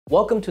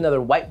Welcome to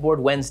another Whiteboard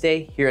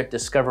Wednesday here at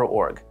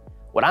DiscoverOrg.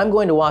 What I'm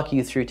going to walk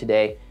you through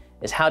today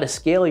is how to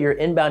scale your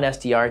inbound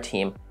SDR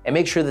team and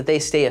make sure that they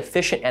stay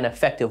efficient and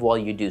effective while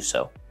you do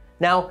so.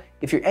 Now,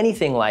 if you're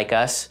anything like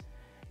us,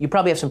 you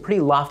probably have some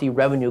pretty lofty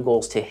revenue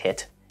goals to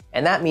hit.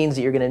 And that means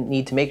that you're gonna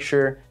need to make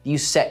sure you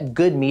set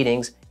good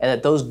meetings and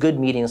that those good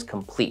meetings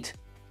complete.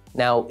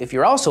 Now, if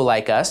you're also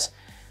like us,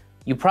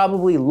 you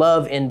probably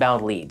love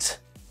inbound leads.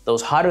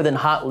 Those hotter than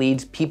hot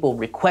leads, people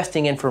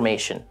requesting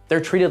information. They're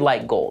treated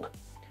like gold.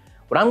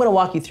 What I'm gonna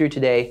walk you through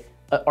today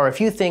are a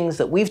few things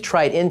that we've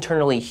tried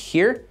internally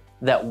here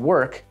that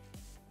work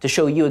to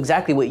show you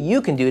exactly what you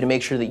can do to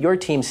make sure that your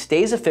team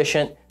stays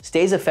efficient,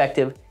 stays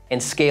effective,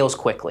 and scales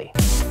quickly.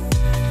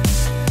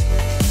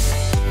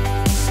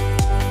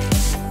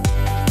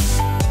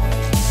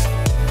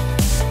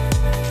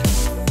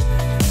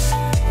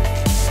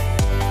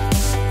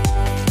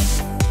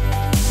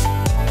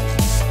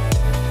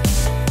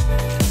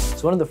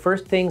 So one of the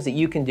first things that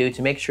you can do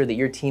to make sure that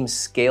your team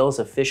scales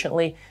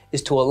efficiently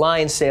is to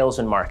align sales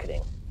and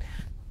marketing.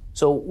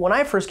 So when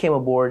I first came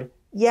aboard,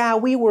 yeah,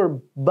 we were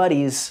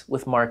buddies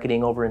with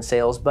marketing over in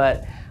sales,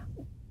 but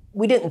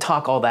we didn't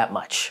talk all that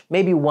much.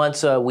 Maybe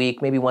once a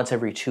week, maybe once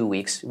every 2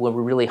 weeks, when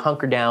we really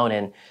hunker down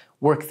and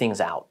work things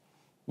out.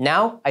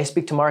 Now, I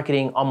speak to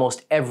marketing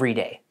almost every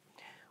day.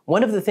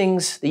 One of the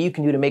things that you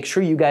can do to make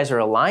sure you guys are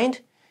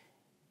aligned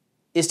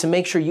is to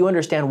make sure you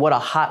understand what a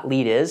hot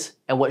lead is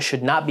and what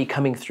should not be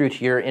coming through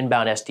to your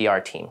inbound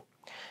SDR team.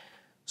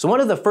 So one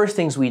of the first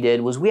things we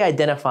did was we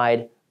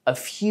identified a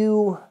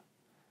few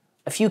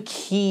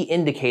key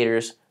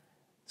indicators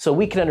so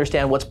we can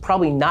understand what's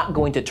probably not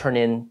going to turn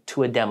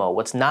into a demo,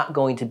 what's not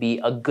going to be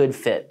a good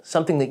fit,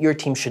 something that your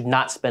team should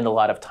not spend a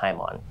lot of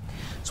time on.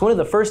 So one of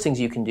the first things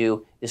you can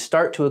do is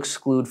start to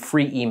exclude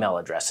free email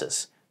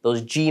addresses.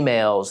 Those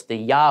Gmails, the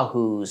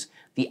Yahoos,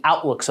 the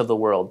Outlooks of the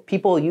world.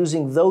 People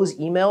using those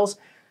emails,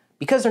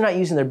 because they're not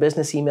using their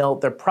business email,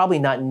 they're probably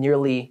not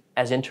nearly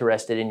as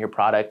interested in your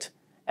product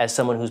as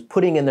someone who's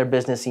putting in their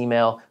business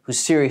email, who's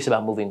serious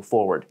about moving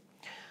forward.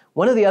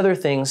 One of the other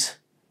things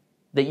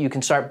that you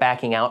can start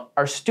backing out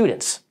are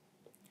students.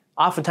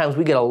 Oftentimes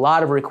we get a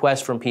lot of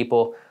requests from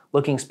people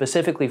looking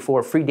specifically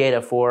for free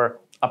data for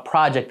a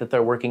project that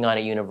they're working on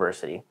at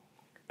university.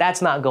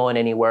 That's not going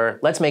anywhere.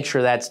 Let's make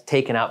sure that's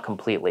taken out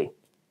completely.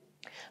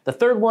 The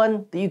third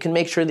one that you can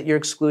make sure that you're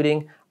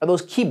excluding are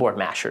those keyboard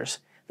mashers.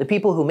 The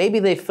people who maybe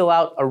they fill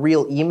out a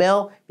real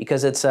email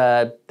because it's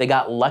they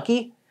got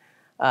lucky.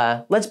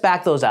 Let's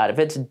back those out. If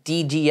it's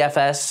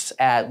DGFS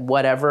at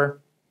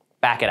whatever,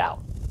 back it out.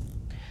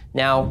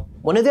 Now,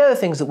 one of the other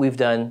things that we've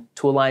done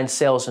to align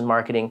sales and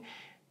marketing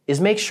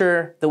is make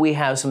sure that we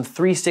have some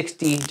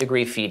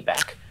 360-degree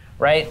feedback,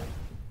 right?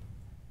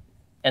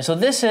 And so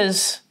this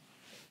is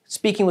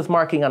speaking with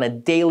marketing on a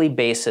daily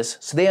basis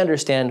so they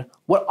understand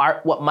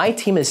what my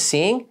team is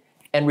seeing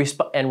and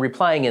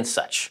replying in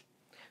such.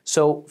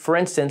 So for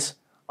instance,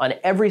 on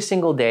every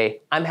single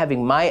day, I'm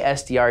having my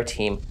SDR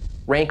team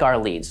rank our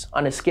leads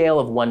on a scale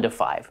of 1 to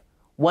 5.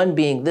 1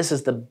 being, this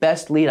is the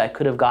best lead I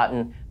could have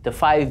gotten, to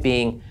 5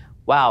 being,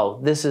 wow,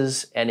 this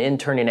is an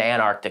intern in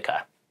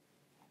Antarctica.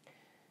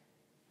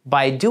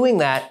 By doing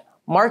that,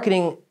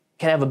 marketing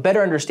can have a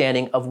better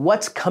understanding of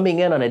what's coming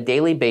in on a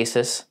daily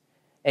basis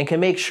and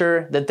can make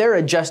sure that they're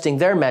adjusting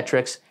their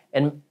metrics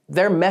and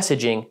their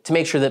messaging to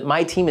make sure that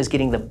my team is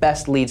getting the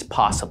best leads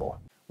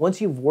possible. Once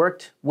you've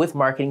worked with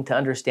marketing to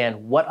understand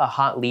what a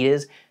hot lead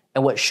is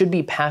and what should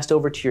be passed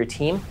over to your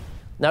team,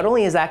 not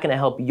only is that going to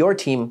help your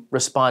team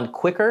respond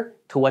quicker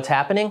to what's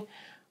happening,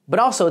 but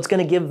also it's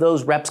going to give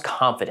those reps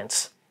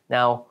confidence.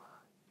 Now,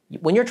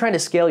 when you're trying to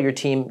scale your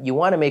team, you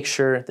want to make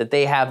sure that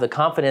they have the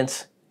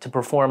confidence to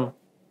perform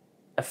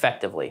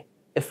effectively,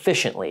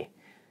 efficiently.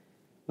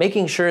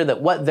 Making sure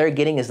that what they're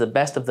getting is the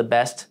best of the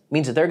best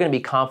means that they're going to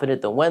be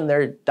confident that when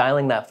they're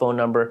dialing that phone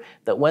number,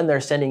 that when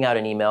they're sending out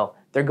an email,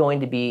 they're going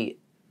to be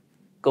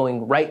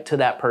going right to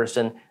that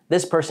person.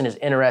 This person is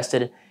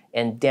interested,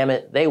 and damn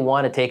it, they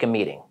want to take a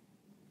meeting.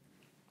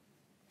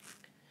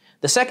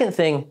 The second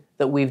thing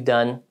that we've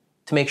done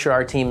to make sure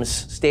our teams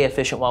stay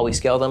efficient while we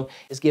scale them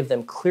is give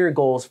them clear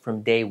goals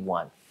from day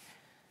one.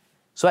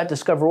 So at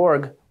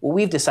DiscoverOrg, what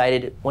we've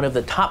decided one of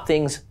the top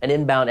things an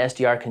inbound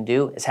SDR can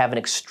do is have an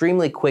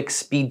extremely quick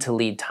speed to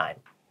lead time.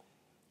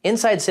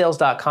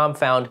 InsideSales.com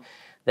found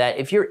that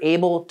if you're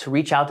able to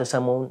reach out to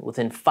someone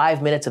within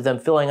 5 minutes of them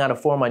filling out a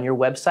form on your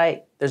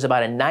website, there's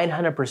about a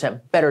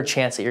 900% better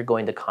chance that you're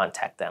going to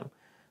contact them.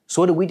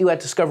 So what do we do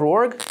at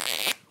DiscoverOrg?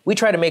 We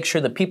try to make sure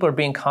that people are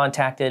being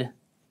contacted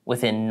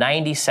within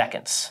 90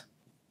 seconds.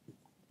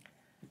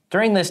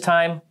 During this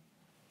time,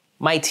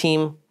 my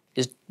team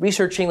is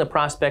researching the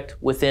prospect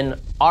within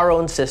our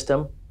own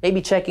system,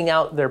 maybe checking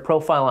out their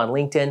profile on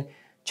LinkedIn,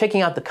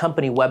 checking out the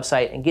company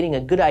website, and getting a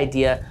good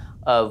idea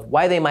of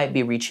why they might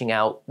be reaching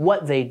out,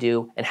 what they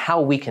do, and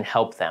how we can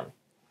help them.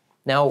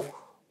 Now,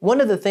 one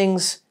of the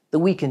things that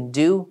we can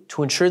do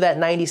to ensure that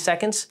 90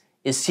 seconds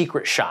is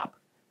secret shop.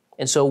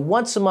 And so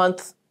once a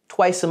month,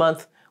 twice a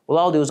month, what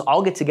I'll do is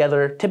I'll get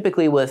together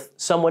typically with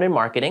someone in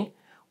marketing.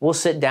 We'll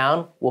sit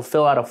down, we'll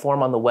fill out a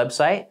form on the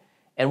website,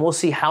 and we'll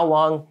see how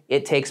long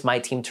it takes my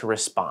team to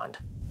respond.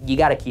 You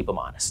gotta keep them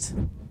honest.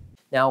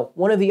 Now,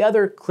 one of the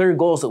other clear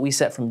goals that we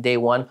set from day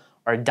one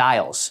are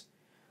dials.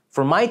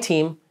 For my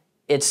team,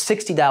 it's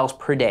 60 dials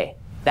per day.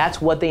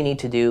 That's what they need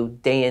to do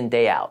day in,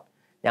 day out.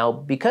 Now,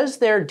 because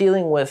they're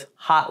dealing with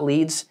hot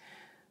leads,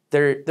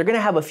 they're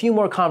gonna have a few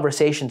more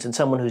conversations than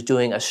someone who's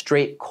doing a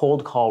straight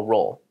cold call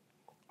role.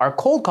 Our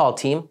cold call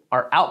team,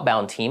 our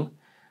outbound team,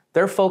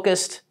 they're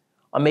focused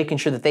on making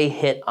sure that they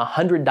hit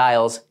 100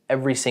 dials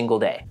every single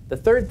day. The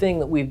third thing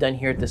that we've done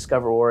here at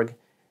DiscoverOrg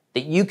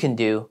that you can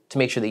do to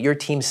make sure that your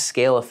teams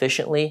scale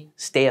efficiently,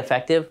 stay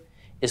effective,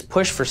 is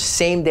push for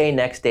same day,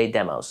 next day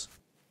demos.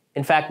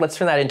 In fact, let's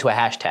turn that into a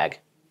hashtag.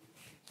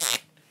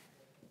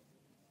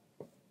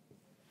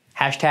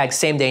 Hashtag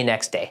same day,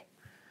 next day.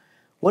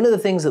 One of the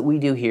things that we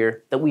do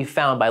here that we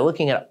found by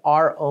looking at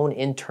our own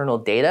internal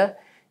data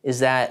is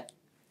that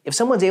if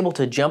someone's able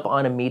to jump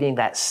on a meeting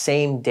that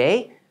same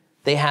day,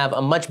 they have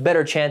a much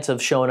better chance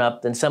of showing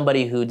up than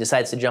somebody who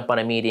decides to jump on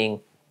a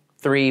meeting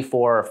 3,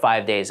 4, or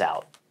 5 days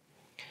out.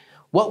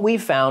 What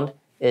we've found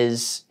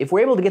is if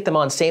we're able to get them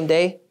on same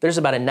day, there's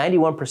about a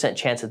 91%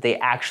 chance that they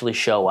actually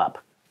show up.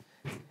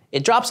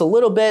 It drops a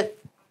little bit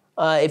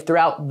if they're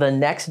out the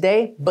next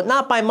day, but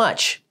not by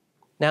much.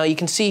 Now you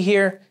can see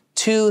here,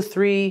 2,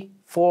 3,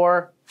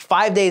 4,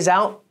 5 days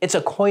out, it's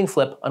a coin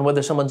flip on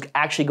whether someone's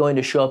actually going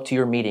to show up to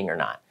your meeting or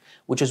not,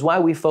 which is why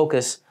we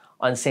focus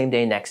on same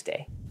day, next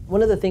day.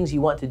 One of the things you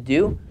want to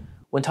do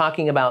when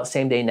talking about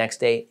same day, next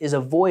day is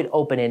avoid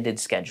open-ended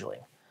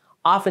scheduling.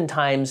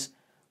 Oftentimes,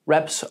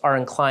 reps are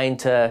inclined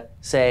to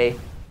say,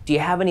 do you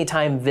have any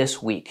time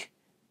this week?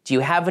 Do you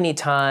have any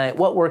time,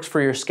 what works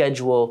for your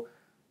schedule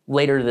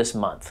later this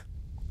month?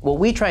 What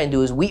we try and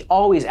do is we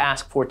always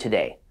ask for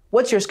today.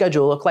 What's your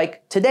schedule look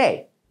like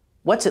today?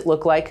 What's it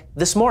look like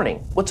this morning?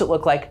 What's it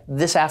look like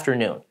this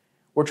afternoon?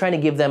 We're trying to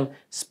give them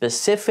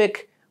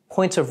specific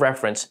points of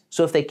reference,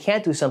 so if they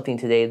can't do something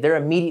today, they're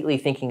immediately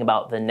thinking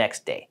about the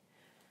next day.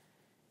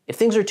 If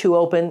things are too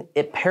open,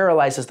 it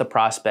paralyzes the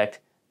prospect.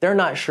 They're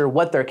not sure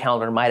what their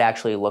calendar might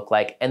actually look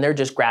like, and they're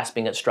just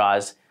grasping at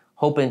straws,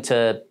 hoping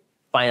to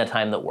find a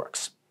time that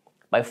works.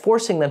 By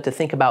forcing them to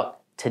think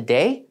about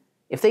today,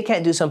 if they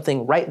can't do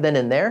something right then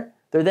and there,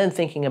 they're then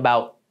thinking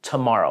about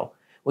tomorrow,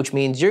 which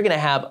means you're gonna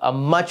have a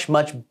much,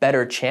 much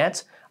better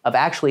chance of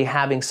actually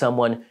having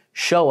someone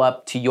show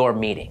up to your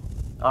meeting.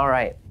 All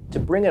right. To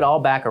bring it all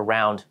back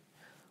around,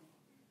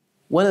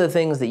 one of the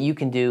things that you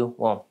can do,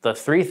 well, the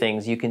 3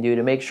 things you can do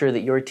to make sure that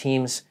your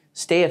teams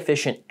stay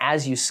efficient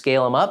as you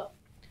scale them up: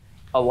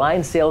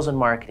 align sales and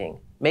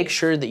marketing. Make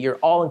sure that you're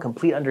all in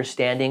complete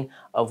understanding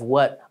of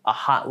what a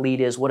hot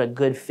lead is, what a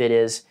good fit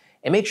is,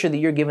 and make sure that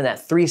you're giving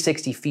that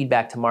 360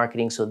 feedback to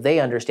marketing so they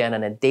understand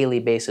on a daily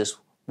basis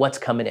what's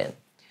coming in.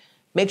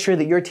 Make sure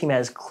that your team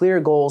has clear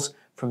goals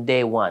from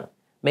day one.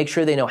 Make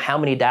sure they know how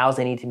many dials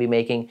they need to be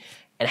making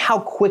and how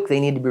quick they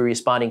need to be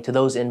responding to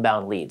those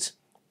inbound leads.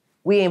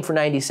 We aim for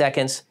 90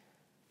 seconds.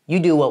 You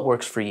do what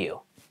works for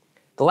you.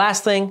 The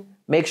last thing,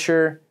 make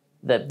sure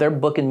that they're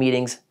booking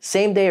meetings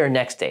same day or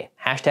next day.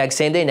 Hashtag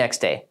same day, next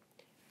day.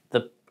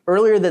 The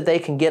earlier that they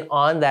can get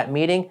on that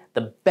meeting,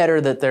 the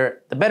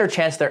better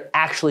chance they're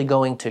actually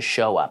going to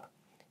show up.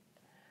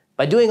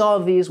 By doing all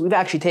of these, we've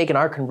actually taken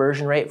our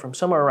conversion rate from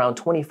somewhere around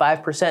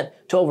 25%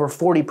 to over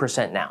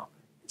 40% now.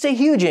 It's a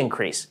huge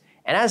increase.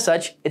 And as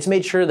such, it's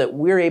made sure that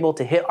we're able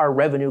to hit our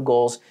revenue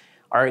goals,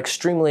 our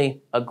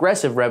extremely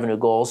aggressive revenue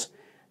goals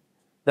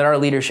that our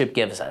leadership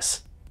gives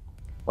us.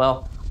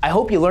 Well, I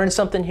hope you learned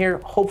something here.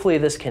 Hopefully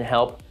this can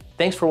help.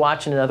 Thanks for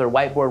watching another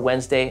Whiteboard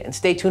Wednesday, and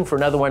stay tuned for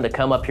another one to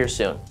come up here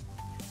soon.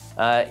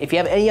 If you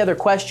have any other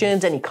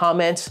questions, any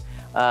comments,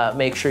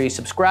 make sure you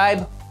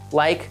subscribe,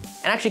 like,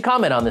 and actually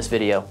comment on this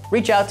video.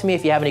 Reach out to me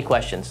if you have any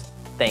questions.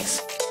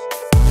 Thanks.